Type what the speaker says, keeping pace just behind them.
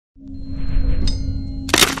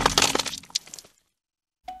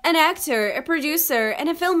An actor, a producer, and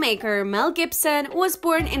a filmmaker, Mel Gibson was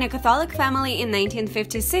born in a Catholic family in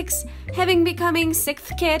 1956, having becoming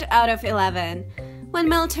sixth kid out of 11. When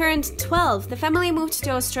Mel turned 12, the family moved to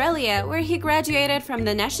Australia, where he graduated from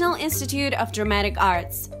the National Institute of Dramatic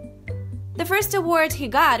Arts. The first award he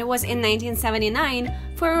got was in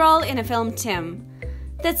 1979 for a role in a film Tim.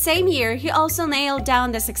 That same year, he also nailed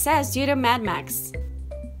down the success due to Mad Max.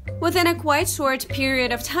 Within a quite short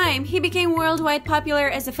period of time, he became worldwide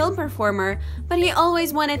popular as a film performer, but he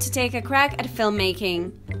always wanted to take a crack at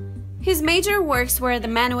filmmaking. His major works were The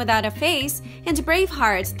Man Without a Face and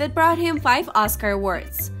Braveheart that brought him 5 Oscar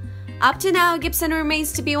awards. Up to now, Gibson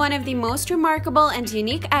remains to be one of the most remarkable and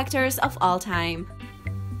unique actors of all time.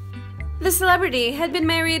 The celebrity had been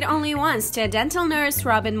married only once to a dental nurse,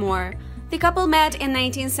 Robyn Moore. The couple met in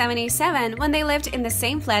 1977 when they lived in the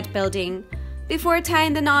same flat building. Before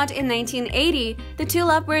tying the knot in 1980, the two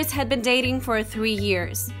lovebirds had been dating for 3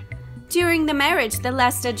 years. During the marriage that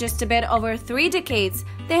lasted just a bit over 3 decades,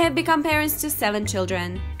 they had become parents to 7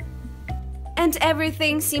 children. And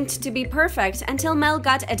everything seemed to be perfect until Mel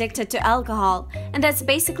got addicted to alcohol, and that's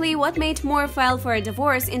basically what made Moore file for a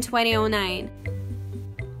divorce in 2009.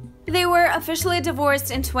 They were officially divorced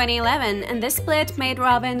in 2011, and this split made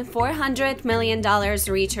Robyn $400 million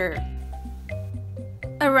richer.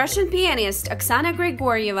 A Russian pianist, Oksana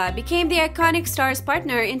Grigorieva, became the iconic star's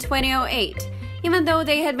partner in 2008. Even though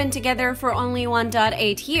they had been together for only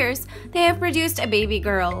 1.8 years, they have produced a baby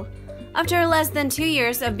girl. After less than 2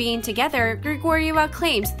 years of being together, Grigorieva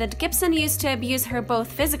claimed that Gibson used to abuse her both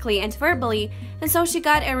physically and verbally, and so she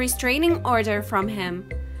got a restraining order from him.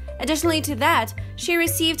 Additionally to that, she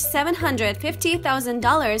received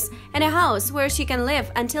 $750,000 and a house where she can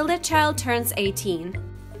live until the child turns 18.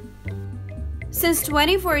 Since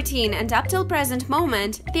 2014 and up till present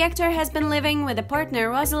moment, the actor has been living with a partner,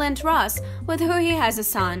 Rosalind Ross, with who he has a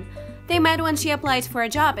son. They met when she applied for a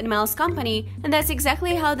job in Mel's company, and that's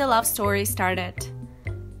exactly how the love story started.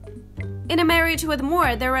 In a marriage with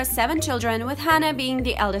Moore, there were 7 children, with Hannah being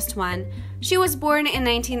the eldest one. She was born in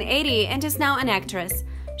 1980 and is now an actress.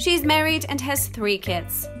 She is married and has 3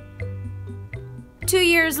 kids. 2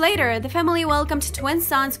 years later, the family welcomed twin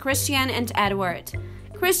sons Christian and Edward.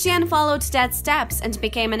 Christian followed Dad's steps and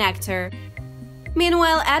became an actor.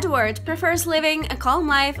 Meanwhile, Edward prefers living a calm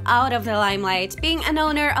life out of the limelight, being an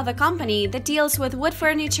owner of a company that deals with wood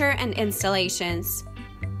furniture and installations.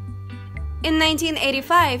 In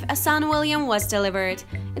 1985, a son William was delivered.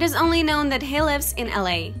 It is only known that he lives in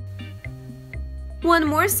LA. One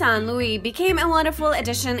more son, Louis, became a wonderful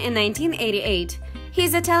addition in 1988.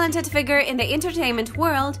 He's a talented figure in the entertainment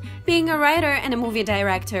world, being a writer and a movie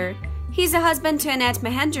director. He's a husband to Annette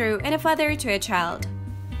Mahendru and a father to a child.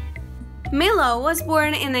 Milo was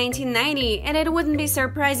born in 1990, and it wouldn't be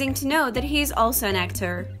surprising to know that he is also an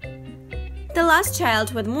actor. The last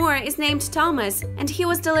child with Moore is named Thomas, and he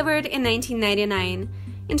was delivered in 1999.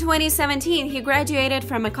 In 2017, he graduated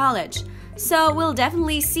from a college, so we'll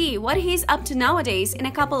definitely see what he's up to nowadays in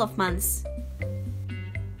a couple of months.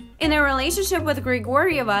 In a relationship with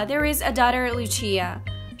Grigorieva, there is a daughter, Lucia.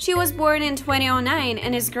 She was born in 2009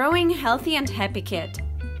 and is growing healthy and happy kid.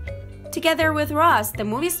 Together with Ross, the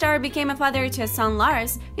movie star became a father to a son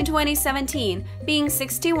Lars in 2017, being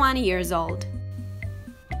 61 years old.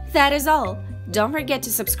 That is all. Don't forget to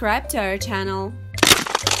subscribe to our channel.